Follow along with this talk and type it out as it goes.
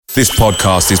This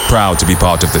podcast is proud to be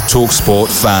part of the TalkSport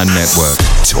Fan Network.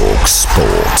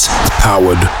 TalkSport.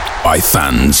 Powered by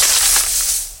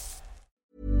fans.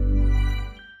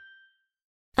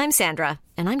 I'm Sandra,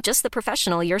 and I'm just the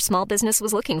professional your small business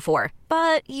was looking for.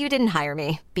 But you didn't hire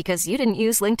me because you didn't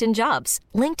use LinkedIn Jobs.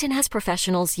 LinkedIn has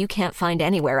professionals you can't find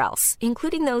anywhere else,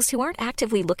 including those who aren't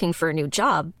actively looking for a new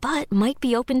job, but might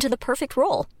be open to the perfect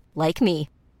role, like me.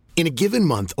 In a given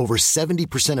month, over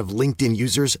 70% of LinkedIn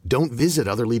users don't visit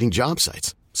other leading job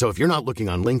sites. So if you're not looking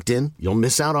on LinkedIn, you'll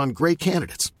miss out on great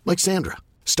candidates like Sandra.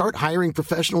 Start hiring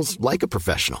professionals like a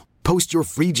professional. Post your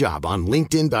free job on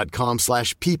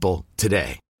linkedin.com/people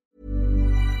today.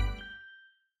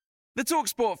 The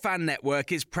TalkSport Fan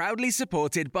Network is proudly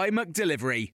supported by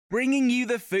McDelivery, bringing you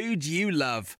the food you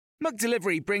love.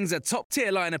 McDelivery brings a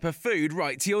top-tier lineup of food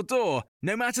right to your door.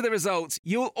 No matter the result,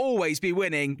 you'll always be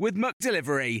winning with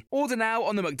McDelivery. Order now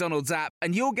on the McDonald's app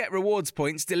and you'll get rewards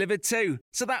points delivered too.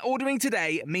 So that ordering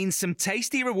today means some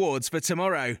tasty rewards for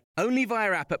tomorrow. Only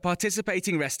via app at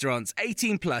participating restaurants.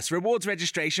 18 plus. Rewards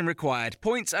registration required.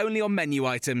 Points only on menu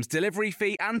items. Delivery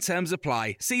fee and terms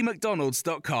apply. See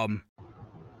mcdonalds.com.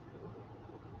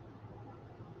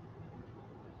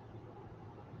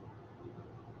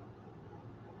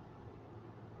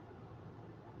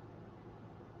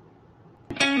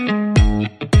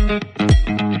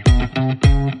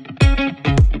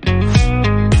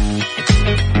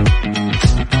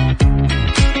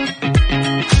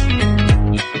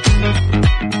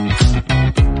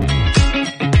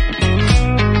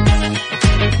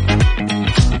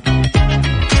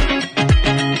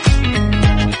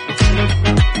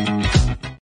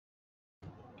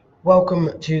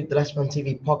 Welcome to the Less Man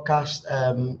TV podcast.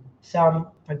 Sam,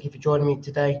 thank you for joining me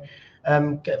today.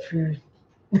 Let's get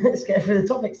through the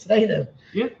topics today then.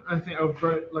 Yeah, I think I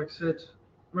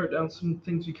wrote down some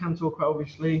things we can talk about.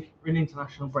 Obviously, we're in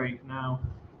international break now.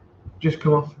 Just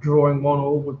come off drawing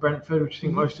 1-1 with Brentford, which I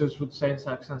think most of us would say in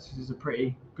circumstances is a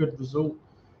pretty good result.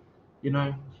 You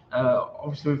know,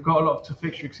 obviously we've got a lot of tough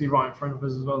fixtures right in front of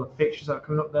us as well. The fixtures that are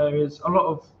coming up, there is a lot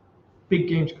of big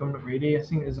games coming up really. I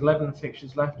think there's 11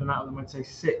 fixtures left, and out of them I'd say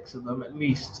 6 of them at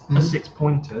least are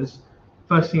 6-pointers.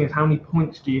 First thing is, how many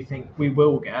points do you think we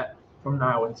will get from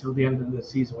now until the end of the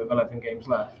season with 11 games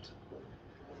left?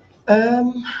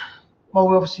 Well,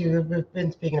 we've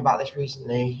been speaking about this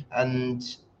recently, and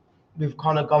we've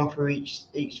kind of gone through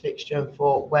each fixture and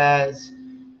thought, where's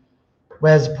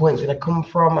the points going to come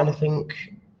from? And I think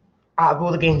out of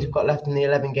all the games we've got left in the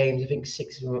 11 games, I think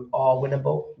 6 of them are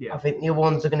winnable. Yeah. I think the other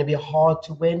ones are going to be hard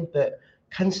to win, but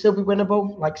can still be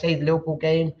winnable. Like, say, the Liverpool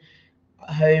game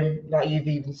at home, like you've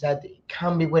even said, it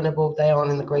can be winnable. They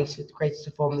aren't in the greatest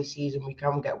of form this season. We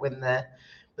can get a win there.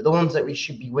 But the ones that we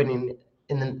should be winning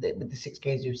with the 6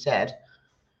 games we've said,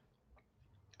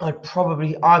 I've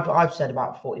said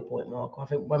about 40-point mark. I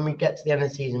think when we get to the end of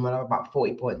the season, we'll have about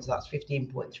 40 points. That's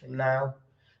 15 points from now.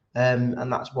 And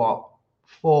that's what?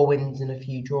 4 wins and a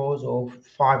few draws, or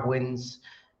 5 wins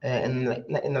in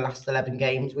the last 11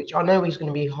 games, which I know is going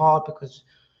to be hard because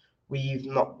we've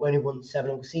not only won 7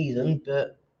 all season,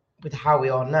 but with how we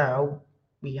are now,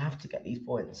 we have to get these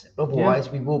points. Otherwise,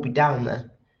 we will be down there.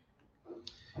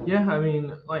 Yeah, I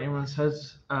mean, like everyone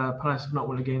says, Palace have not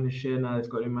won a game this year. Now they've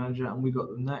got a new manager, and we got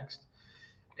them next.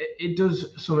 It does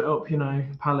sum it up, you know.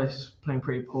 Palace playing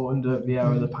pretty poor under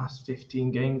Vieira the past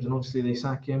 15 games, and obviously they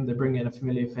sack him. They bring in a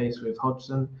familiar face with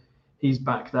Hodgson. He's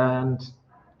back there, and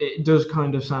it does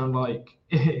kind of sound like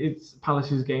it's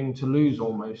Palace's game to lose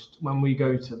almost. When we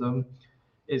go to them,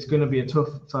 it's going to be a tough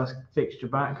first fixture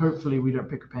back. Hopefully we don't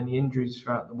pick up any injuries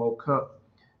throughout the World Cup.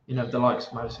 You know, the likes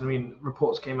of Maddison. I mean,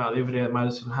 reports came out the other day that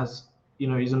Maddison has, you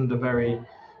know, he's under very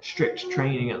strict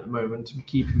training at the moment to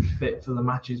keep him fit for the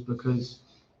matches, because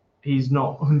he's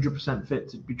not 100% fit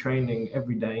to be training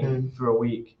every day for a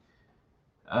week.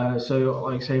 So,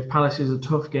 like I say, Palace is a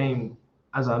tough game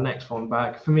as our next one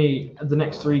back. For me, the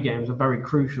next 3 games are very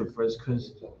crucial for us,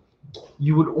 because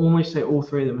you would almost say all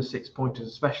 3 of them are 6-pointers,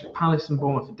 especially Palace and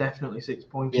Bournemouth are definitely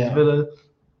 6-pointers. Yeah. Villa,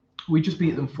 we just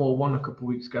beat them 4-1 a couple of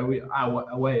weeks ago,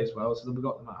 away as well, so we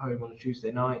got them at home on a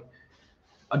Tuesday night.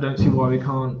 I don't see why we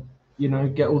can't, you know,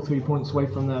 get all 3 points away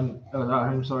from them, at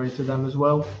home, to them as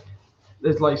well.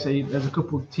 There's, like say, there's a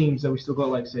couple of teams that we still got,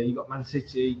 like say, you got Man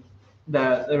City.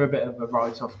 They're a bit of a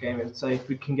write-off game. I'd say if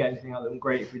we can get anything out of them,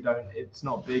 great. If we don't, it's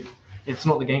not big. It's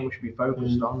not the game we should be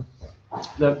focused on.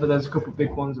 But there's a couple of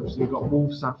big ones. Obviously, we've got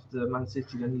Wolves after Man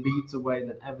City, then Leeds away,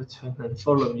 then Everton, then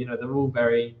Fulham. You know, they're all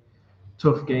very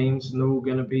tough games, and they're all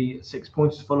going to be 6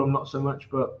 points. Fulham, not so much,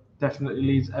 but definitely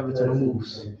Leeds, Everton, and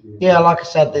Wolves. Yeah, like I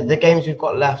said, the games we've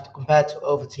got left compared to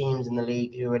other teams in the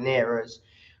league who are near us,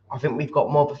 I think we've got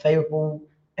more of a favourable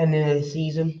ending of the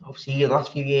season. Obviously, the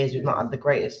last few years we've not had the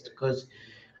greatest, because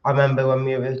I remember when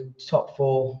we were top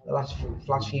four the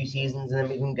last few seasons, and then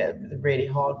we can get the really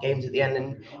hard games at the end,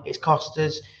 and it's cost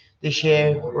us. This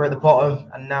year we're at the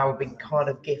bottom, and now we've been kind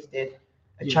of gifted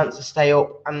a chance to stay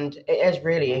up, and it is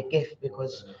really a gift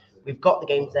because we've got the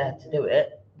games there to do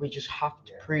it. We just have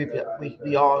to prove that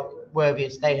we are worthy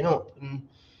of staying up. And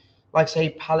like I say,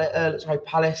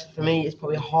 Palace for me is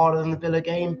probably harder than the Villa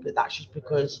game, but that's just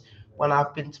because when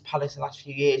I've been to Palace the last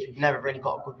few years, we've never really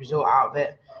got a good result out of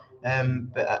it.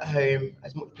 But at home,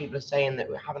 as much people are saying that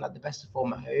we haven't had the best of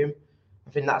form at home, I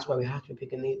think that's where we have to be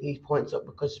picking these points up,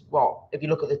 because if you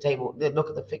look at the table, look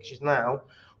at the fixtures now,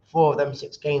 4 of them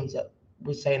 6 games that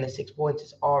we're saying the 6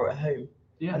 pointers are at home.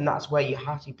 Yeah. And that's where you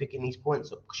have to be picking these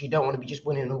points up, because you don't want to be just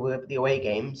winning all the away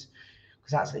games,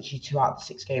 because that's literally 2 out of the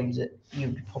 6 games that you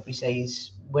would probably say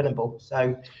is winnable.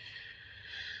 So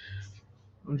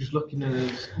I'm just looking at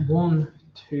it. 1,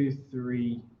 2,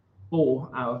 3, 4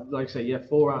 out of, like I say,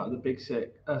 4 out of the big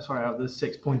 6. Out of the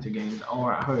 6-pointer games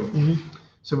are at home. Mm-hmm.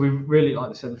 So we really, like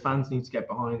I said, the fans need to get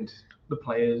behind the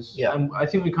players. Yeah. And I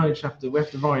think we kind of just have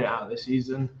to ride it out this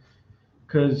season,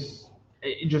 because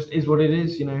it just is what it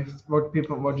is. You know, if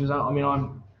people want Rodgers out. I mean,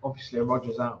 I'm obviously a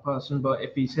Rodgers out person, but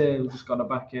if he's here, we've just got to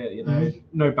back it. You know,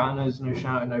 no banners, no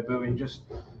shouting, no booing, just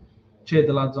cheer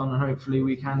the lads on, and hopefully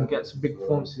we can get some big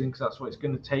performances in, because that's what it's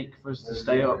going to take for us to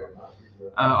stay up.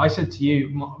 I said to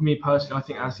you, me personally, I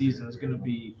think our season is going to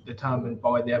be determined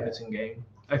by the Everton game.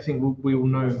 I think we will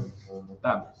know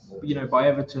that, you know, by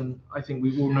Everton, I think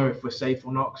we will know if we're safe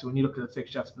or not. So when you look at the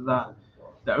fixture after that,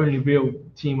 the only real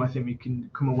team I think we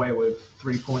can come away with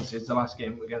 3 points is the last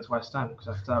game against West Ham, because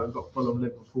after that we've got Fulham,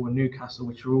 Liverpool and Newcastle,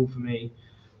 which are all, for me,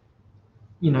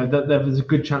 you know, there's a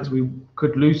good chance we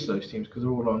could lose those teams, because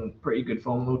they're all on pretty good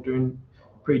form. They're all doing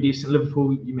pretty decent.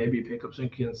 Liverpool, you maybe pick up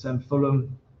something against them.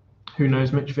 Fulham, who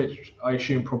knows? Mitrovic, I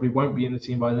assume, probably won't be in the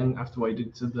team by then after what he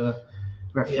did to the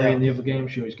referee in the other game.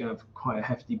 Sure, he's going to have quite a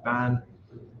hefty ban.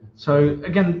 So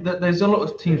again, there's a lot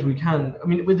of teams we can. I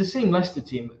mean, with the same Leicester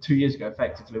team 2 years ago,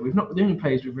 effectively, we've not. The only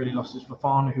players we've really lost is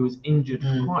Fofana, who was injured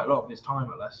for quite a lot of his time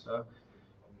at Leicester.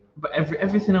 But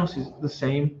everything else is the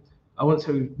same. I won't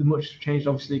say the much changed.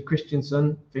 Obviously,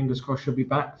 Christensen, fingers crossed, should be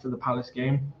back for the Palace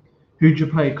game. Who do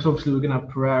you play? Because obviously we're going to have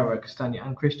Pereira, Castagna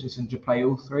and Christensen. Do you play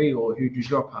all 3, or who do you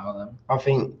drop out of them? I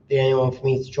think the only one for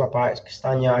me to drop out is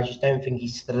Castagna. I just don't think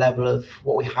he's to the level of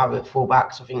what we have at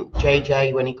full-backs. I think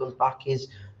JJ, when he comes back, it's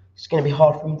going to be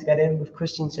hard for him to get in with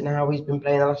Christensen, how he's been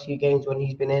playing the last few games when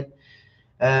he's been in.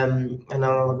 And then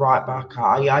on the right back,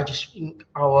 I just think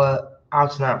our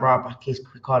out-and-out right back is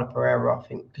Ricardo Pereira. I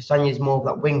think Castagna is more of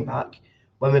that wing-back.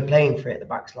 When we're playing 3 at the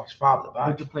back / 5 at the back.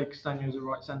 Would you play Castagna as a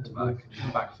right centre-back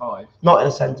in back 5? Not in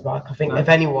a centre-back. I think if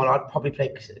anyone, I'd probably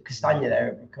play Castagna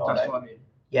there. Ricardo. That's what I mean.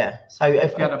 Yeah. So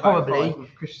if probably,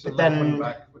 but then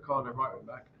back, Ricardo right wing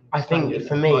back. I think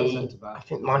for me, I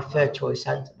think my third choice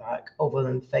centre-back, other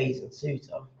than Faes and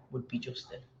Suter, would be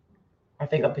Justin. I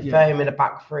think I prefer him in a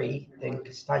back 3 than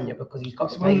Castagna, because he's got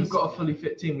the pace. When we've got a fully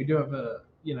fit team, we do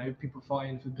have people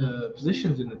fighting for the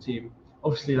positions in the team.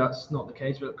 Obviously, that's not the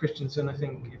case, but Christensen, I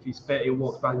think, if he's fit, he'll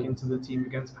walk back into the team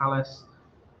against Palace.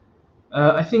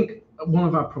 I think one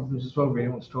of our problems as well, really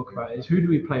want to talk about, is who do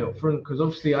we play up front? Because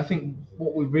obviously, I think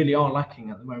what we really are lacking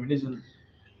at the moment isn't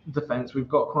defence. We've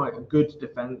got quite a good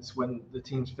defence when the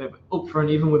team's fit. But up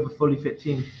front, even with a fully fit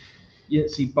team, you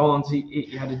didn't see Barnes.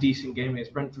 He had a decent game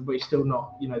against Brentford, but he's still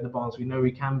not, the Barnes we know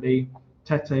he can be.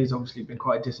 Tete's obviously been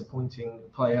quite a disappointing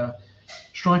player.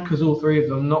 Strikers, all 3 of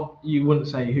them, you wouldn't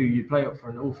say who you play up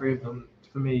front. All 3 of them,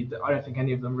 for me, I don't think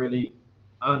any of them really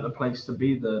earned a place to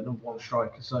be the number 1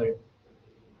 striker. So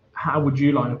how would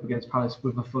you line up against Palace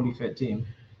with a fully fit team?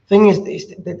 Thing is,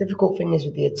 the difficult thing is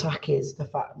with the attack is the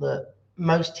fact that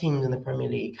most teams in the Premier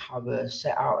League have a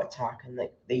set out attack, and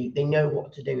they know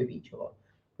what to do with each other.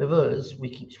 With us, we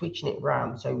keep switching it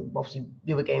around. So obviously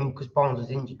the other game, because Barnes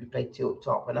was injured, we played 2 up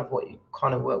top, and I thought it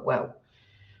kind of worked well.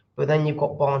 But then you've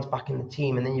got Barnes back in the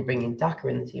team, and then you bring in Daka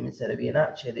in the team instead of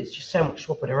Iheanacho. There's just so much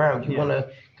swapping around. You want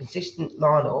a consistent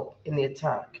lineup in the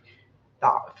attack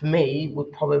that, for me,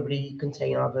 would probably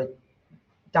contain either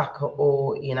Daka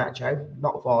or Iheanacho,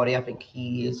 not Vardy. I think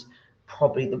he is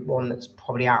probably the one that's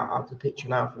probably out of the picture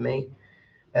now for me.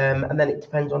 And then it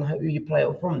depends on who you play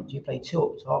up front. Do you play 2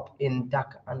 up top in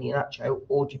Daka and Iheanacho,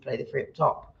 or do you play the 3 up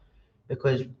top?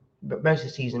 Because most of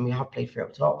the season we have played 3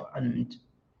 up top, and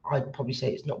I'd probably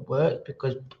say it's not worked,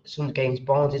 because some games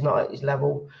Barnes is not at his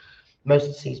level. Most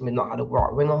of the season we've not had a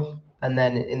right winger, and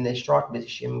then in the striker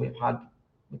position we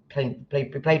played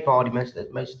Vardy most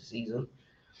of the season.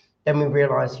 Then we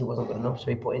realised he wasn't good enough, so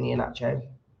we put in Iheanacho.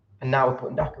 and now we're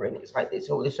putting Daka in. It's like there's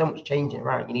so much changing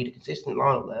around. You need a consistent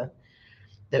lineup there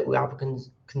that we either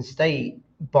can stay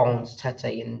Barnes,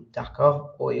 Tete, and Daka,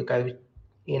 or you go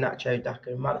Iheanacho,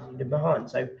 Daka, and Maddison in behind.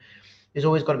 So there's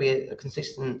always got to be a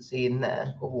consistency in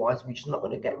there. Otherwise, we're just not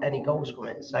going to get any goals from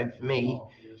it. So for me,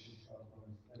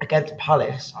 against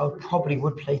Palace, I probably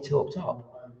would play 2 up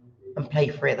top and play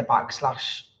 3 at the back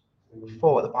 /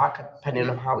 4 at the back, depending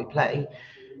on how we play.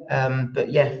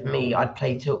 But yeah, for me, I'd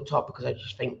play 2 up top because I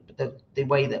just think the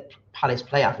way that Palace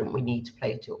play, I think we need to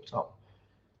play 2 up top.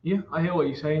 Yeah, I hear what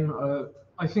you're saying.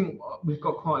 I think we've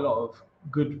got quite a lot of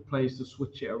good players to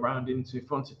switch it around into. If we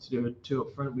wanted to do a 2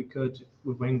 up front, we could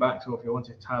with wing backs, or if you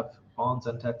wanted to have Barnes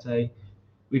and Tete,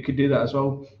 we could do that as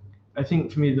well. I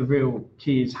think for me, the real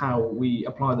key is how we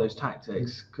apply those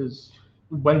tactics, because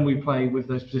when we play with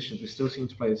those positions, we still seem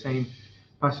to play the same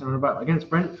passing on about. Against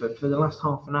Brentford, for the last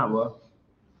half an hour,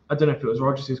 I don't know if it was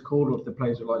Rodgers' call or if the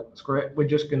players were like, screw it, we're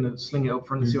just going to sling it up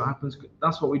front and see what happens.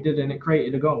 That's what we did, and it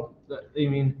created a goal. I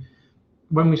mean,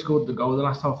 when we scored the goal, the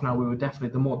last half an hour, we were definitely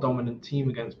the more dominant team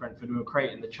against Brentford. We were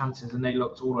creating the chances, and they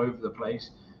looked all over the place.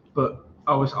 But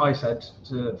I said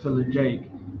to Phil and Jake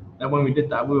that when we did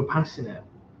that, we were passing it.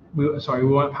 We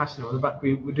weren't passing it on the back.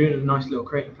 We were doing a nice little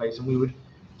creative place, and we would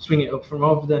swing it up from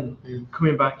rather than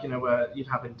coming back, where you'd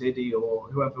have Ndidi or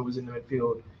whoever was in the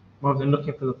midfield. Rather than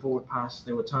looking for the forward pass,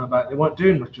 they would turn back. They weren't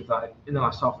doing much of that in the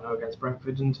last half an hour against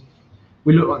Brentford, and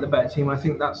we look like the better team. I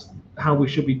think that's how we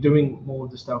should be doing more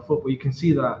of the style football. You can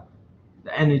see that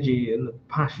the energy and the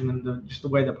passion and just the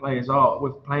way the players are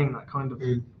with playing that kind of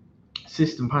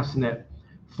system, passing it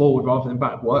forward rather than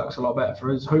back, works a lot better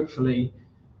for us. Hopefully,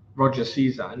 Rodgers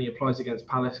sees that and he applies against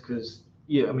Palace, because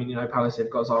Palace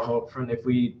have got Zaha up front. If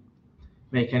we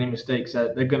make any mistakes,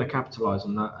 they're going to capitalise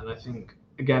on that. And I think,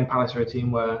 again, Palace are a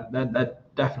team where they're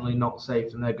definitely not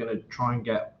safe, and they're going to try and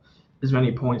get as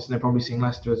many points. And they're probably seeing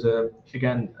Leicester as a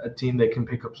team they can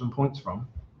pick up some points from.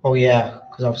 Oh yeah,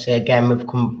 because obviously again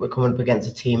we're coming up against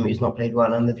a team who's not played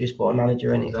well, and they've just bought a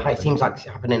manager, and it seems like it's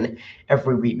happening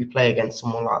every week we play against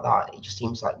someone like that. It just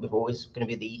seems like we're always going to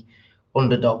be the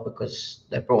underdog because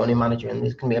they've brought a new manager, and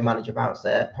there's going to be a manager bounce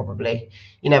there probably.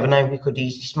 You never know, we could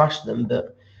easily smash them,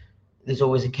 but there's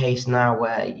always a case now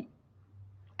where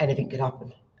anything could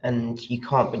happen, and you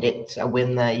can't predict a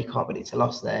win there, you can't predict a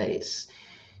loss there.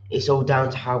 It's all down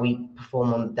to how we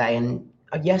perform on the day. And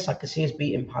yes, I can see us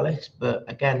beating Palace, but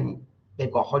again,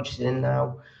 they've got Hodgson in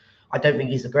now. I don't think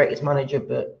he's the greatest manager,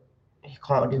 but he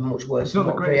can't do much worse than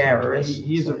what Vieira is.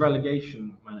 He is a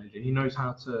relegation manager. He knows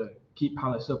how to keep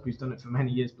Palace up. He's done it for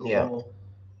many years before.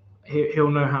 Yeah. He'll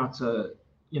know how to,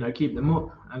 keep them up,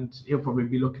 and he'll probably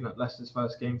be looking at Leicester's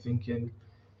first game thinking,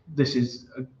 this is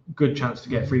a good chance to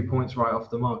get 3 points right off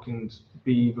the mark and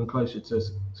be even closer to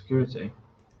security.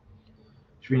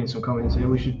 Just reading some comments here.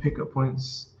 We should pick up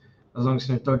points as long as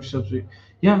no dodge subs.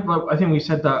 Yeah, I think we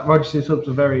said that Rodgers' subs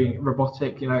are very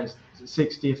robotic. It's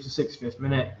 60th to 65th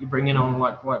minute. You bring in on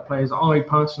like players. I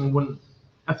personally wouldn't.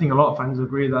 I think a lot of fans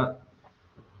agree that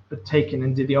taking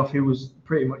Ndidi off, he was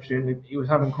pretty much he was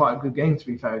having quite a good game, to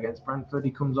be fair, against Brentford.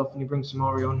 He comes off and he brings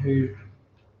Samari on, who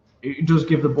does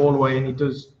give the ball away and he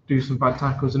does do some bad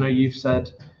tackles. I know you've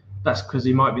said that's because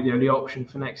he might be the only option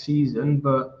for next season,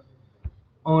 but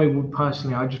I would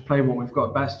personally, I just play what we've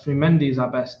got best. For me, Mendy is our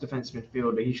best defensive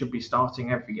midfielder. He should be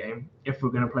starting every game if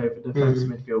we're going to play with a defensive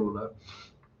midfielder.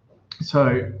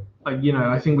 So,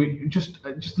 I think we just a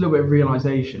little bit of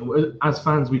realisation. As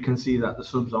fans, we can see that the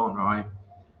subs aren't right.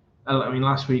 I mean,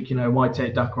 last week, why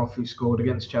take Daka off, who scored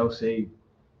against Chelsea,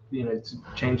 to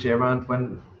change it around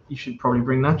when you should probably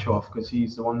bring Nacho off because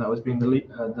he's the one that was being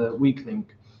the weak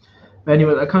link. But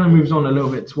anyway, that kind of moves on a little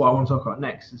bit to what I want to talk about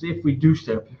next. Is if we do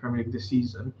stay up in the Premier League this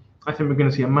season, I think we're going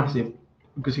to see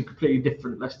a completely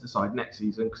different Leicester side next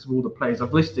season because of all the players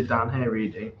I've listed down here,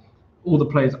 Edie. All the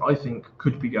players I think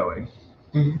could be going.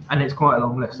 And it's quite a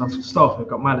long list. I've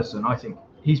got Maddison. I think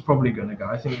he's probably going to go.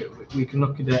 I think we can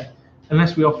look at it,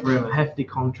 unless we offer him a hefty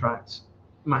contract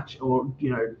match, or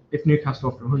if Newcastle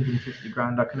offer him 150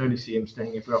 grand, I can only see him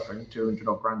staying if we offer him 200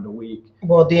 odd grand a week.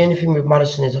 Well, the only thing with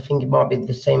Maddison is I think it might be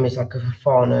the same as like a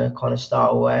Fofana kind of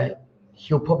style, where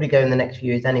he'll probably go in the next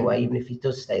few years anyway, even if he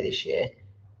does stay this year.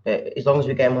 But as long as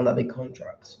we get him on that big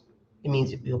contract, it means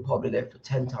that he'll probably go for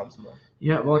 10 times more.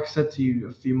 Yeah, well, like I said to you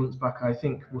a few months back, I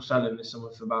think we'll sell him this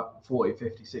summer for about 40,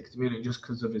 50, 60 million just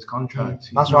because of his contract.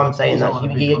 That's what I'm saying. That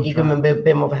you give him a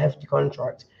bit more of a hefty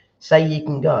contract. Say you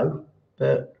can go,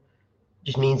 but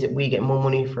just means that we get more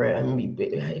money for it. And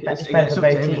it's up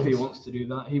to him if he wants to do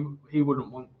that. He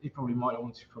wouldn't want. He probably might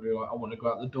want to. Probably like, I want to go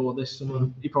out the door this summer.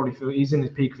 He probably feel he's in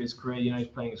his peak of his career. He's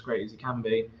playing as great as he can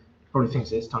be. Probably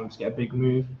thinks it's time to get a big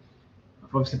move.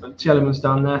 obviously, but Tielemans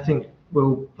down there, I think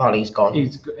Well, he's gone.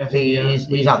 He's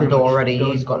out the door already.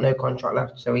 He's got no contract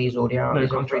left, so he's already out. No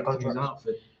contract. He's out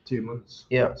for 2 months.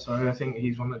 Yeah. So I think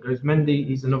he's one that goes. Mendy,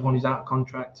 he's another one who's out of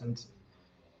contract, and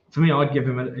for me, I'd give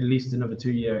him at least another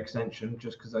 2-year extension,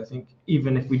 just because I think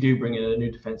even if we do bring in a new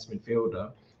defence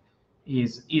midfielder,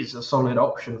 he's a solid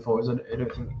option for us. I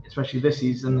don't think, especially this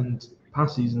season and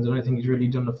past seasons, I don't think he's really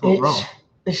done the foot wrong.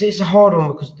 It's a hard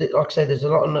one because, like I said, there's a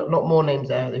lot more names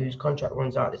there whose contract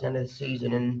runs out at the end of the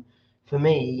season, and for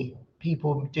me,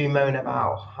 people do moan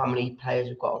about how many players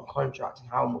we've got on contract and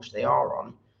how much they are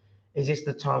on. Is this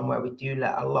the time where we do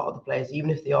let a lot of the players, even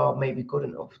if they are maybe good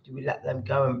enough, do we let them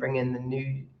go and bring in the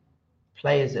new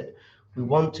players that we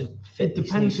want to fit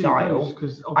this new style?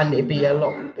 And it'd be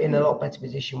in a lot better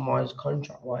position wise,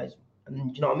 contract wise. And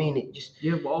do you know what I mean? It just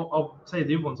I'll say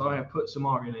the other ones I have put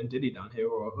Samari and Ndidi down here,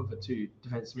 or other two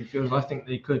defensive midfielders. I think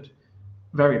they could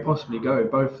very possibly go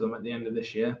both of them at the end of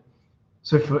this year.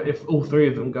 So if all three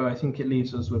of them go, I think it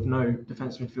leaves us with no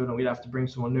defensive midfielder, and we'd have to bring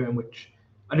someone new in, which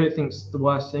I don't think is the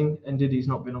worst thing. Ndidi's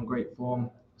not been on great form.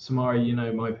 Samari,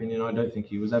 my opinion, I don't think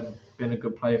he was ever been a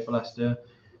good player for Leicester.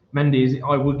 Mendy,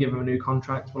 I would give him a new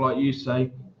contract, but like you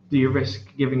say, do you risk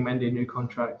giving Mendy a new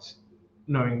contract,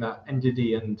 knowing that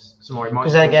Ndidi and Samari might?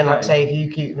 Because then again, like say, if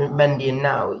you keep Mendy in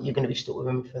now, you're going to be stuck with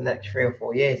him for the next 3 or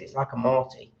 4 years. It's like a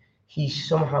Marty. He's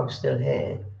somehow still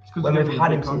here. When we've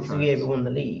had him since the year we won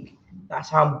the league. That's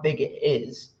how big it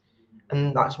is.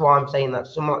 And that's why I'm saying that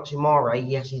someone like Samari,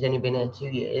 yes, he's only been here 2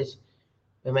 years,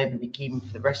 but maybe we keep him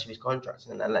for the rest of his contract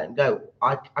and then let him go.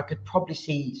 I could probably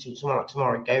see someone like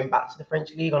Samari going back to the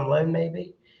French league on loan,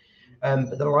 maybe.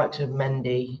 But the likes of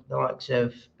Mendy, the likes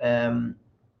of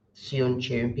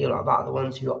Sionchu and people like that, the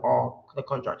ones who are the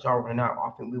contracts are running out, I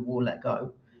think we will let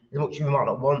go. As much as we might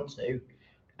not want to,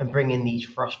 and bring in these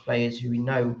fresh players who we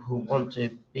know who want to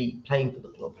be playing for the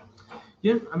club.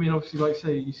 Yeah, I mean, obviously, like I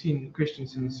say, you've seen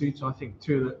Christensen and Souttar. I think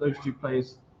those two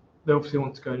players, they obviously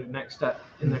want to go to the next step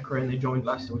in their career, and they joined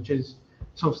Leicester, which is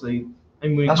it's obviously.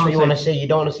 That's what you want to see. You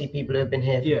don't want to see people who have been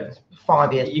here for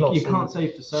 5 years plus. You can't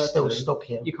say for certain. Still stuck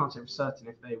here. You can't say for certain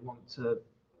if they want to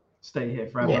stay here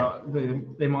forever. Yeah.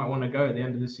 They might want to go at the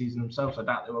end of the season themselves. I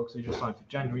doubt they will because they just signed for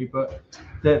January. But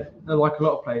they're like a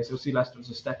lot of players. They'll see Leicester as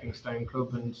a stepping stone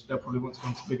club, and they'll probably want to go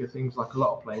into bigger things like a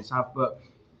lot of players have. But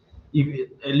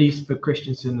at least for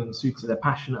Christensen and Souttar, they're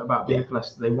passionate about being at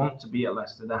Leicester. They want to be at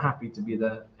Leicester. They're happy to be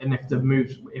there. And if the move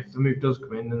does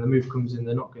come in, and the move comes in,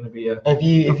 they're not going to be a. If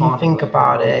you think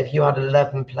about it, if you had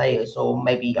 11 players, or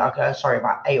maybe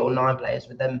about 8 or 9 players,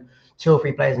 with them 2 or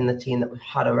 3 players in the team that we've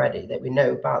had already, that we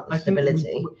know about the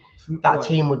stability, that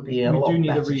team would be in a lot better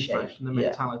shape. We do need a refresh in the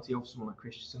mentality of someone like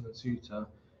Christensen and Souttar,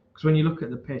 because when you look at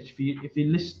the pitch, if you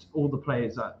list all the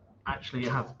players that actually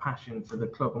have passion for the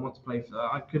club and want to play for that,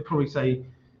 I could probably say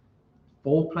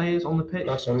 4 players on the pitch.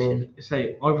 That's what I mean.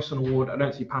 Say Iverson or Ward, I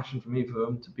don't see passion from either of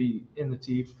them to be in the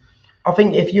team. I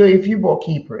think if you brought a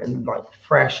keeper and like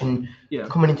fresh and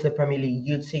coming into the Premier League,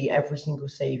 you'd see every single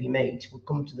save he makes would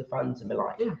come to the fans and be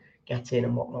like, get in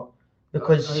and whatnot.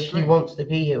 Because he wants to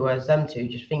be here, whereas them two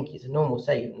just think it's a normal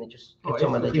save and they just get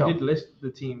on with their job. If we did list the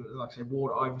team, like I say,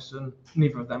 Ward, Iverson,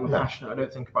 neither of them are passionate. I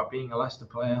don't think about being a Leicester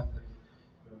player.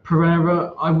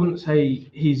 Pereira, I wouldn't say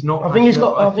he's not. I think he's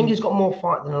got more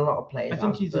fight than a lot of players. I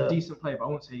think he's a decent player, but I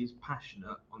wouldn't say he's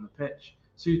passionate on the pitch.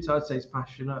 Souttar, I'd say he's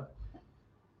passionate.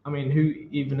 I mean, who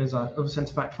even as other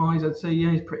centre back Fies, I'd say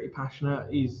he's pretty passionate.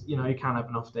 He's he can have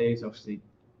an off day. He's obviously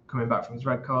coming back from his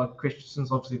red card.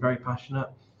 Christensen's obviously very passionate.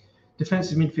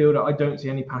 Defensive midfielder, I don't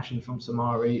see any passion from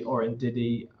Samari or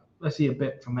Ndidi. I see a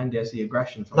bit from Mendy. I see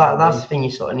aggression from that. That's the thing you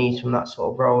sort of need from that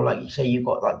sort of role. Like you say, you've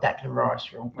got like Declan Rice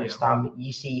from West Ham.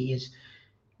 You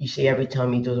see every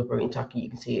time he does a brilliant tackle, you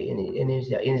can see it in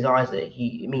his eyes that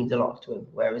it means a lot to him.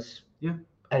 Whereas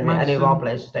any of our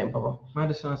players just don't bother.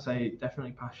 Maddison, I say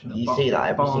definitely passionate. You see that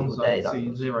every single day. I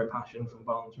see zero passion from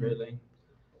Barnes really.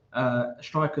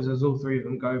 Strikers, as all 3 of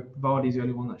them go, Vardy's the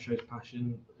only one that shows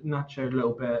passion. Nacho a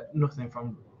little bit, nothing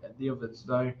from the others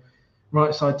though.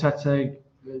 Right side Tete,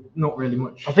 not really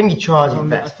much. I think he tries his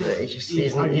best, but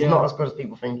he's not as good as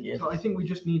people think he is. So I think we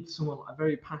just need someone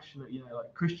very passionate.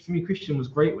 Like Christian. For me, Christian was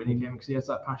great when he came because he has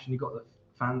that passion. He got the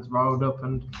fans riled up,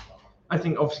 and I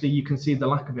think obviously you can see the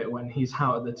lack of it when he's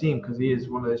out of the team because he is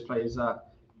one of those players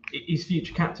that he's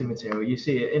future captain material. You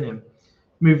see it in him.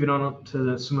 Moving on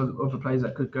to some of the other players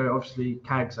that could go, obviously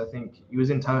Kags. I think he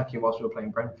was in Turkey whilst we were playing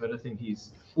Brentford. I think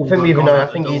he's. I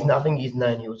think he's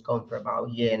known he was gone for about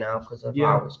a year now because of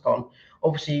how it's gone.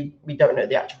 Obviously, we don't know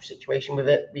the actual situation with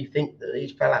it. We think that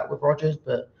he's fell out with Rodgers,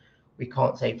 but we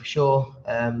can't say for sure.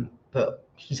 but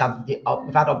we've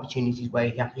had opportunities where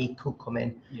he could come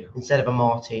in instead of a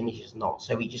Martin. He's just not,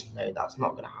 so we just know that's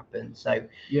not going to happen. So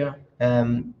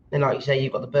and like you say,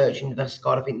 you've got the Bertrand,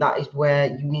 Vestergaard. I think that is where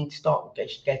you need to start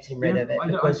getting rid of it,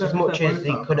 because as much as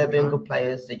they could have been good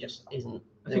players, they just isn't.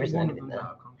 There isn't anything there.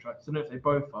 Out of contract. I don't know if they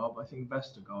both are, but I think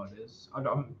Vestergaard is.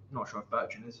 I'm not sure if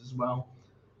Bertrand is as well.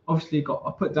 Obviously,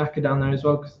 I put Daka down there as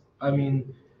well, because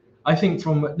I think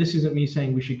this isn't me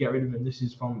saying we should get rid of him. This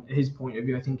is from his point of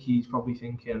view. I think he's probably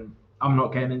thinking, I'm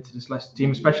not getting into this Leicester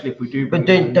team, especially if we do. But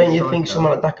don't you think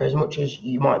someone like Daka, as much as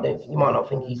you might not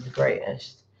think he's the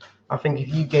greatest, I think if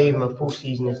you gave him a full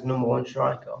season as the number one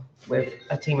striker with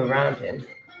a team around him,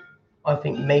 I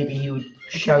think maybe he would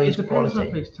show his quality. It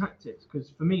depends on his tactics, because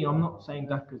for me, I'm not saying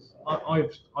Daka's.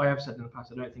 I have said in the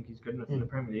past, I don't think he's good enough in the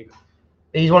Premier League.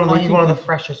 He's one of the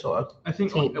fresher sort of. I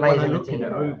think when I look at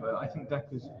it over, I think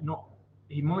Daka's not.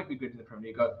 He might be good in the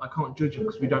Premier League. I can't judge him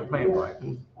because we don't play him right.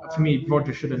 For me,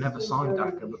 Roger should have never signed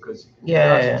Daka, because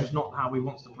that's just not how he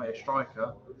wants to play a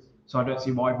striker. So I don't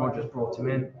see why Roger's brought him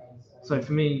in. So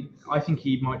for me, I think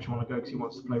he might want to go because he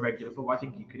wants to play regular football. I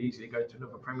think he could easily go to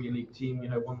another Premier League team,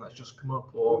 one that's just come up,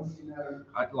 or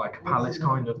like a Palace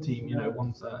kind of team,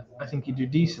 ones that I think he'd do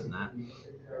decent there.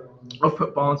 I've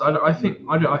put Barnes. I think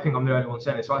I'm the only one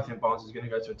saying it. So I think Barnes is going to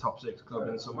go to a top 6 club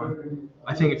in summer.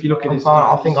 I think if you look at his,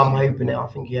 I think I'm hoping it. I'm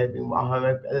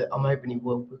hoping he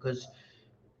will, because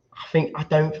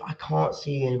I can't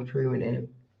see an improvement in him.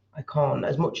 I can't.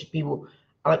 As much as people,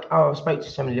 I spoke to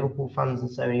so many Liverpool fans and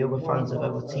so many other fans of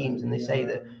other teams, and they say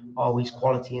that he's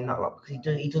quality in that lot,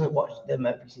 because he doesn't watch them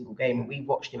every single game, and we've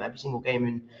watched him every single game,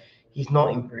 and he's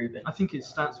not improving. I think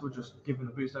his stats were just giving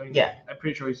the boost. I'm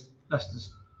pretty sure he's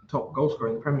Leicester's top goal scorer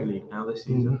in the Premier League now this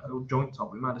season, joint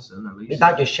top with Maddison at least.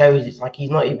 That just shows it's like he's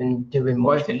not even doing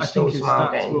much. He's still somehow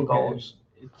getting goals.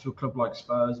 To a club like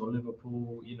Spurs or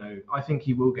Liverpool, I think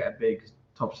he will get a big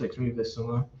top 6 move this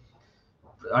summer.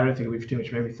 I don't think it'll be too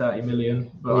much, maybe 30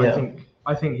 million, but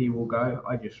I think he will go.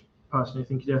 I just personally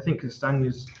think he did. I think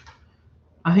Castagne's,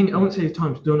 I wouldn't say his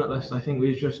time's done at Leicester. I think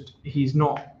he's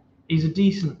a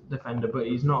decent defender, but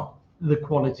he's not the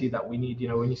quality that we need.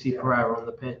 When you see Pereira on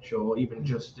the pitch, or even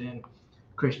Justin,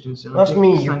 Christensen. That's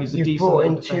you've brought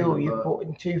in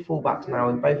two fullbacks now,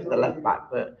 and both of the left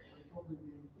back, but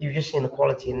you've just seen the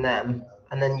quality in them.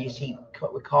 And then you see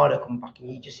Ricardo come back,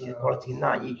 and you just see the quality in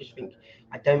that. You just think,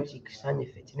 I don't see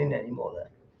Castagne fitting in anymore there.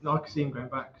 No, I can see him going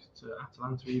back to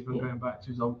Atalanta, even going back to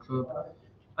his old club.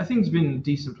 I think he's been a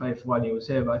decent player for when he was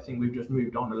here, but I think we've just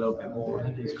moved on a little bit more,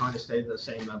 and he's kind of stayed at the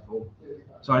same level.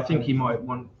 So I think he might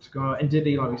want to go out. And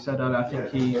Diddy, like we said earlier, I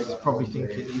think he's probably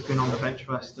thinking he's been on the bench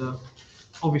for Leicester.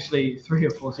 Obviously, 3 or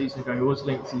 4 seasons ago, he was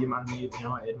linked to Man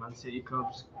United, Man City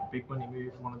clubs. Big money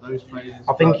move, one of those players.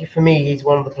 I think for me, he's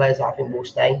one of the players that I think will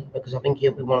stay, because I think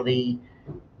he'll be one of the.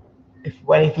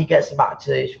 If he gets back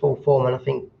to his full form, and I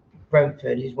think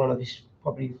Brentford is one of his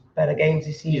probably better games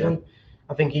this season. Yeah.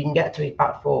 I think he can get to his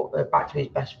back to his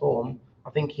best form.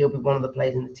 I think he'll be one of the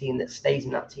players in the team that stays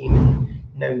in that team and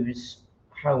knows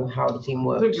how the team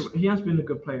works. He has been a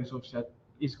good player. So obviously,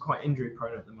 he's quite injury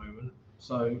prone at the moment,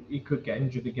 so he could get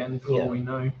injured again for all we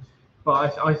know.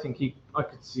 But I think I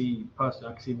could see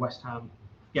West Ham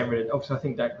get rid of. Obviously, I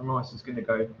think Declan Rice is going to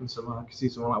go in summer. I could see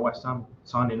someone like West Ham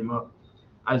signing him up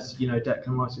as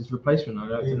Declan Rice's replacement. I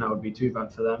don't think that would be too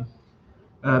bad for them.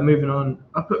 Moving on,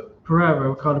 I put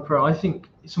Ricardo Pereira. I think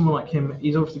someone like him,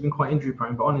 he's obviously been quite injury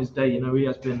prone, but on his day, he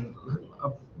has been a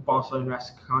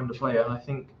Barcelona-esque kind of player.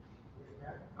 And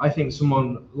I think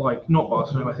someone like, not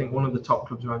Barcelona, I think one of the top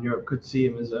clubs around Europe could see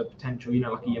him as a potential,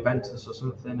 like a Juventus or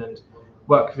something, and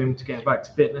work with him to get back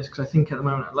to fitness. Because I think at the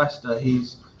moment at Leicester,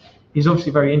 he's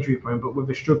obviously very injury prone, but with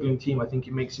a struggling team, I think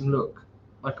it makes him look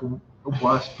like a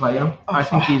worse player. I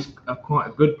think he's quite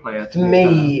a good player. For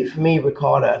me,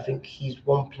 Ricardo, I think he's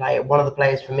one of the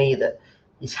players for me that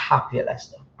is happy at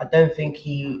Leicester. I don't think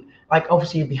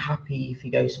obviously he'd be happy if he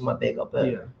goes somewhere bigger,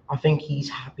 but I think he's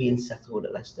happy and settled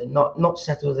at Leicester. Not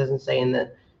settled as in saying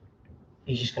that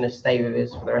he's just going to stay with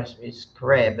us for the rest of his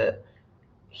career, but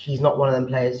he's not one of them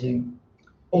players who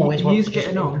always wants to just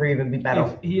improve and be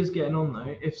better. He is getting on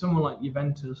though. If someone like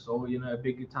Juventus or a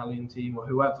big Italian team or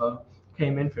whoever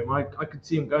came in for him, I could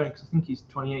see him going, because I think he's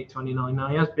 28, 29 now.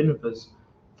 He has been with us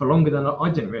for longer than I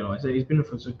didn't realise it. He's been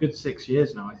with us a good 6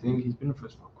 years now. I think he's been with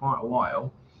us for quite a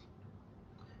while.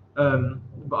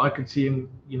 But I could see him,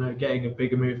 getting a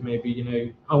bigger move.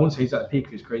 Maybe, I wouldn't say he's at the peak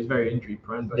of his career. He's very injury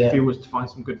prone, but if he was to find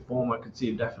some good form, I could see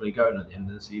him definitely going at the end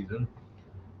of the season.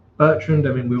 Bertrand,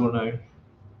 we all know.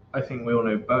 I think we all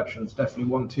know Bertrand's definitely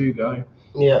want to go.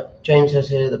 Yeah, James says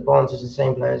here that Barnes is the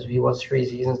same player as he was 3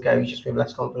 seasons ago, he's just with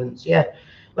less confidence. Yeah,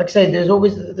 like I say, there's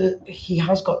always he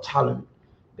has got talent,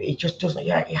 but he just doesn't.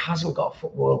 Yeah, he hasn't got a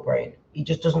football brain. He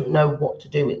just doesn't know what to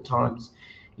do at times.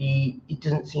 He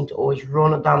doesn't seem to always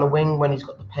run down the wing when he's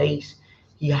got the pace.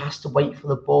 He has to wait for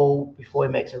the ball before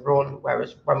he makes a run.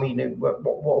 Whereas when we knew what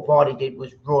Vardy did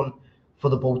was run for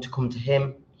the ball to come to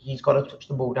him. He's got to touch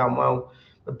the ball down well.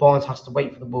 But Barnes has to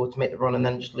wait for the ball to make the run and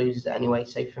then just loses it anyway.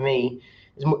 So for me,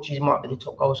 as much as he might be the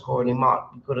top goal scorer and he might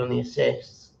be good on the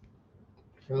assists,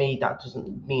 for me that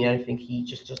doesn't mean anything. He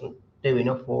just doesn't do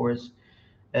enough for us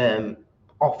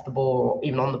off the ball or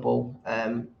even on the ball.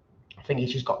 I think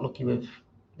he's just got lucky with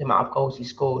the amount of goals he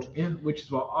scored. Yeah, which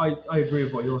is what I agree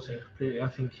with what you're saying completely. I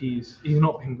think he's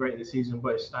not been great this season,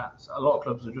 but his stats, a lot of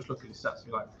clubs are just looking at his stats and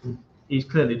be like, he's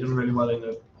clearly done really well in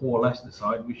a poor Leicester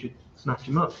side. We should snatch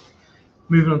him up.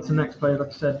 Moving on to the next player, like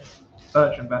I said,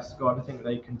 Bertrand, Vestergaard, I think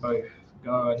they can both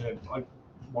go. I know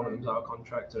one of them's out of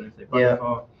contract, and if they both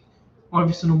are.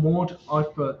 Iverson and Ward, I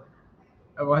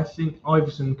think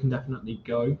Iverson can definitely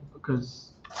go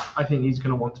because I think he's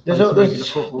going to want to play some regular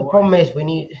football. The problem is we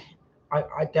need.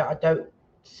 I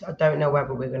don't know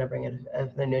whether we're going to bring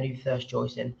a new first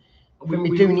choice in.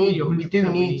 We do need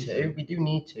to,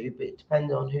 but it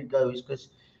depends on who goes because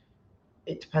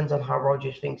it depends on how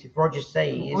Rodgers thinks. If Rodgers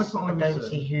stays, I don't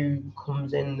see who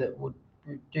comes in that would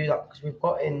do that because we've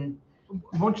got in.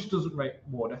 Rodgers doesn't rate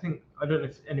Ward. I don't know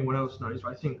if anyone else knows,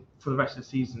 but I think for the rest of the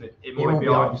season it might be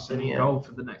Iverson in goal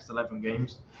for the next 11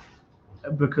 games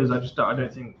because I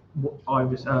don't think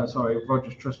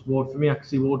Rodgers trusts Ward. For me, I can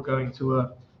see Ward going to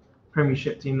a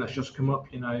Premiership team that's just come up.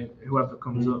 Whoever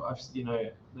comes up,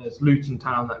 there's Luton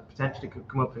Town that potentially could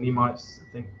come up, and he might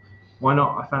think, why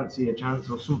not? I fancy a chance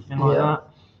or something like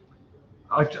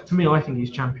that. To me, I think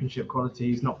he's Championship quality.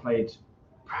 He's not played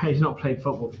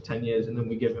football for 10 years, and then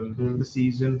we give him the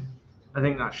season. I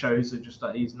think that shows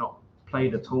that he's not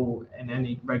played at all in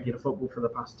any regular football for the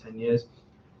past 10 years.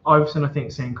 Iverson, I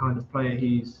think, same kind of player.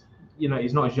 He's not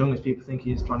as young as people think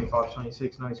he is, 25,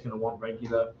 26. Now he's going to want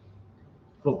regular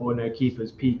football.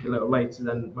 Keepers peak a little later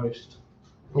than most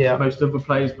other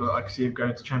players, but I can see him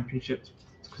going to Championship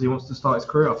because he wants to start his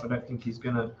career off. I don't think he's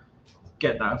going to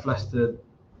get that if Leicester.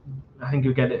 I think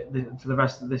he'll get it for the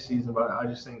rest of this season, but I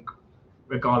just think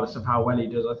regardless of how well he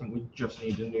does, I think we just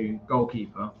need a new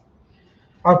goalkeeper.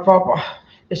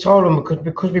 It's hard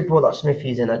because we brought that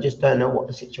Smithies in. I just don't know what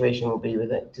the situation will be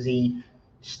with it. Does he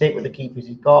stick with the keepers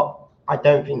he's got? I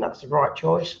don't think that's the right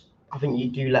choice. I think you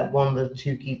do let one of the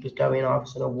two keepers go in,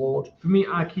 Iverson or Ward. For me,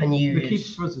 the keeper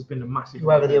for us has been a massive.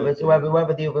 Whoever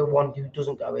the other one who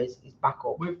doesn't go is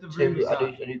backup. With the rumours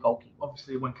a new goalkeeper.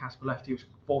 Obviously, when Kasper left, he was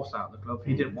forced out of the club.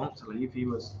 He didn't want to leave. He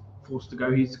was forced to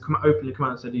go. He's openly come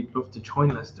out and said he'd love to join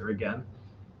Leicester again.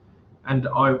 And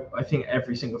I think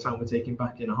every single fan would take him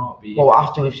back in a heartbeat. Well,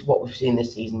 after what we've seen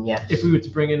this season, yes. If we were to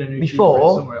bring in a new keeper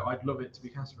somewhere, I'd love it to be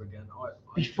Kasper again.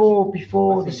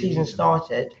 Before the season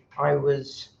started, I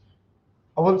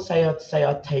wouldn't say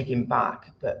I'd take him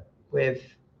back, but with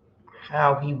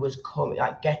how he was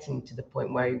getting to the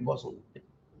point where he wasn't the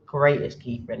greatest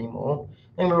keeper anymore.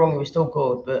 Don't get me wrong, he was still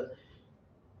good, but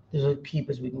there's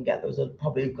keepers we can get. Those are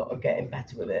probably got to get him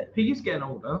better with it. He is getting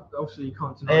older. Obviously, you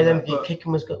can't deny that. The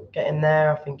kicking was getting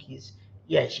there. I think his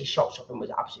shot stopping was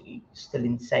absolutely still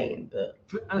insane. But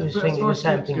there's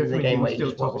certain things in the game where he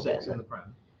just wasn't getting there.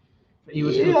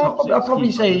 I'd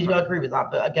probably say I agree with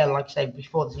that. But again, like I say,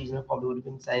 before the season, I probably would have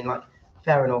been saying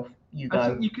fair enough. You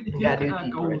go. If you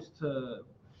look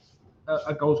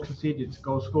at goals conceded to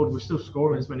goals scored, we're still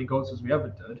scoring as many goals as we ever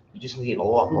did. We're just conceding a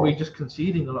lot more. We're just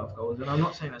conceding a lot of goals, and I'm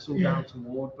not saying that's all down to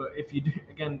Ward, but if you do,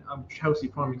 again, Chelsea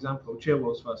prime example,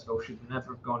 Chilwell's first goal should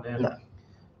never have gone in. No.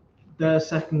 Their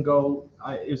second goal,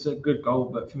 it was a good goal,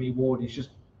 but for me, Ward, he's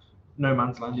just no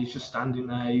man's land. He's just standing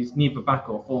there. He's neither back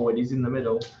or forward. He's in the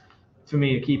middle. For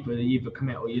me, a keeper, you either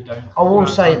commit or you don't. I will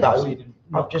say that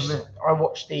I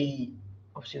watched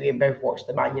obviously we both watched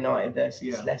the Man United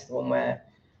versus Leicester one where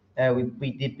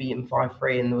we did beat them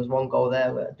 5-3, and there was one goal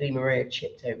there where Di Maria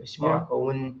chipped over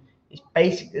Schmeichel, and it's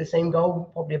basically the same goal,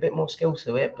 probably a bit more skill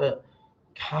to it, but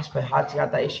Kasper had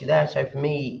that issue there. So for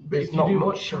me, there's not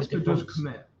much of a difference. Does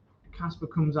commit. Kasper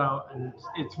comes out, and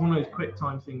it's one of those quick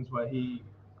time things where he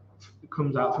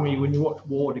comes out. For me, when you watch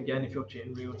Ward again, if you're watching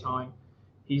in real time,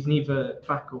 he's neither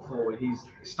back or forward. He's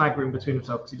staggering between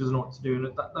himself because he doesn't know what to do.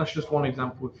 And that's just one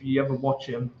example. If you ever watch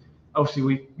him,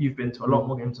 obviously you've been to a lot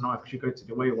more games than I have because you go to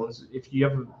the away ones. If you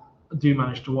ever do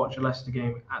manage to watch a Leicester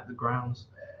game at the grounds,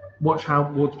 watch how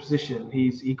Ward's position.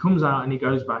 He comes out and he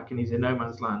goes back and he's in no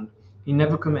man's land. He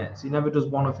never commits. He never does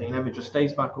one thing. He never just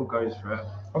stays back or goes for it.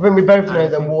 I think we both know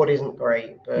that Ward isn't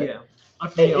great, but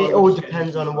It all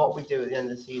depends on what we do at the end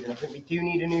of the season. I think we do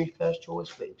need a new first choice,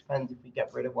 but it depends if we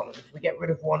get rid of one. If we get rid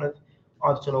of one of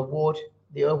Iverson or Ward,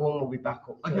 the other one will be back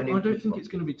up. I don't think it's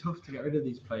going to be tough to get rid of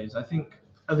these players. I think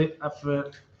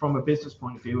from a business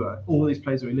point of view, all these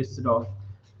players that we listed off,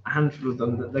 a handful of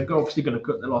them, they're obviously going to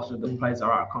cut the loss of the players that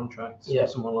are out of contracts. Yeah.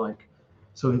 Someone like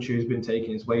Suyuncu has been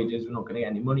taking his wages, we're not going to get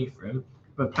any money for him.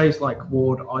 But players like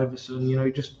Ward, Iverson,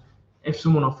 just if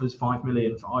someone offers $5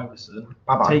 million for Iverson,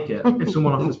 Bye-bye. take it. If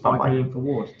someone offers $5 Bye-bye. million for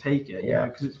Ward, take it. Yeah.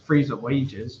 Because it frees up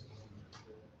wages,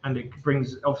 and it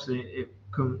brings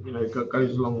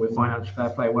goes along with financial fair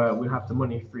play where we have the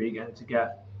money free again to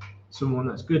get someone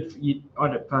that's good.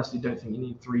 I personally don't think you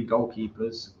need 3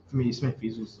 goalkeepers. For me,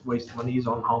 Smithies was wasting money. He's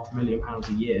on £500,000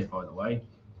 a year, by the way,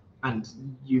 and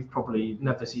you've probably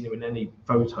never seen him in any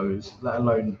photos, let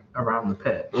alone around the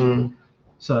pitch.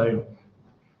 So,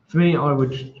 for me, I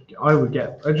would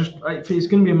get. It's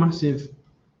going to be a massive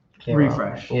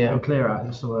refresh and clear out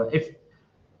and so if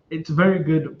it's a very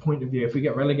good point of view. If we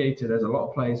get relegated, there's a lot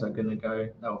of players that are going to go.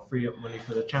 That'll free up money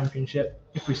for the Championship.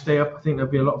 If we stay up, I think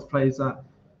there'll be a lot of players that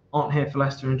aren't here for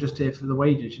Leicester and just here for the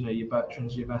wages. Your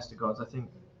Bertrands, your Vestergaards. I think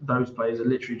those players are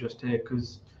literally just here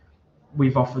because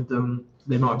we've offered them.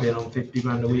 They might be on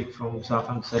 $50,000 a week from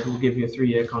Southampton. Said we'll give you a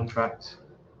 3-year contract,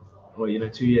 or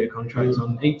 2-year contracts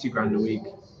on $80,000 a week,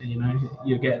 and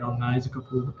you're getting on those a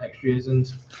couple extra years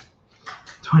and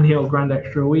 $20,000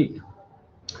 extra a week.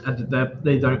 And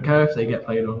they don't care if they get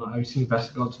played or not. I've seen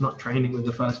Vestergaard's not training with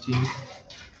the first team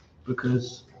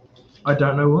because I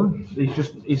don't know why.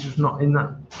 He's just not in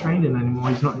that training anymore.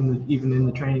 He's not even in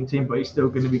the training team, but he's still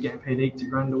going to be getting paid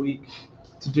 $80,000 a week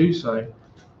to do so.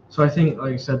 So I think,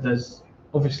 like I said, there's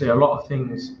obviously a lot of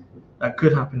things that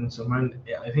could happen somewhere. And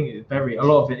I think a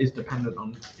lot of it is dependent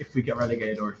on if we get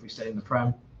relegated or if we stay in the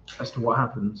Prem as to what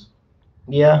happens.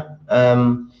 Yeah.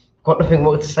 Got nothing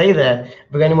more to say there. Have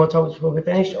we got any more topics before we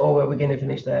finish, or are we going to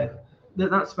finish there?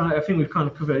 That's about it. I think we've kind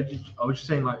of covered. I was just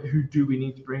saying, who do we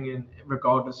need to bring in,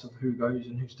 regardless of who goes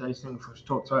and who stays? I think if we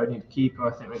talked about we need a keeper.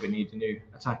 I think we're going to need a new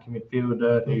attacking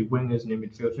midfielder, new wingers, new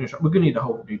midfielders. We're going to need a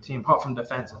whole new team. Apart from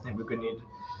defence, I think we're going to need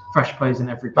fresh players in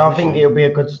every position. But I think it'll be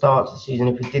a good start to the season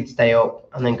if we did stay up,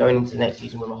 and then going into the next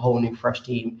season with a whole new fresh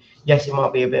team. Yes, it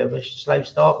might be a bit of a slow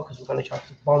start because we're going to try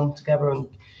to bond together and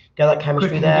get that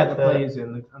chemistry there. Get the players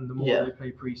in, and the more they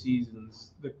play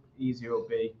pre-seasons, the easier it'll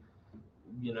be.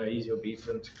 Easier it'll be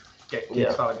for them to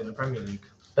get started in the Premier League.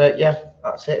 But yeah,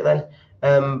 that's it then.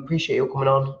 Appreciate you all coming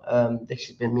on. This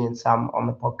has been me and Sam on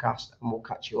the podcast, and we'll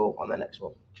catch you all on the next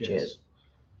one. Cheers.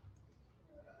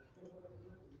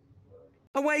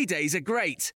 Away days are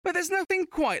great, but there's nothing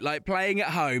quite like playing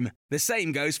at home. The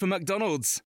same goes for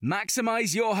McDonald's.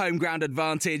 Maximise your home ground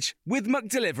advantage with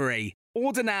McDelivery.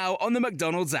 Order now on the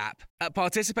McDonald's app. At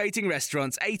participating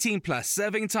restaurants, 18 plus,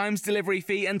 serving times, delivery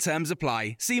fee and terms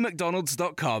apply. See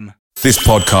mcdonalds.com. This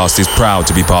podcast is proud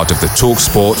to be part of the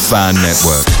TalkSport Fan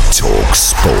Network.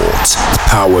 TalkSport.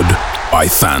 Powered by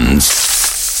fans.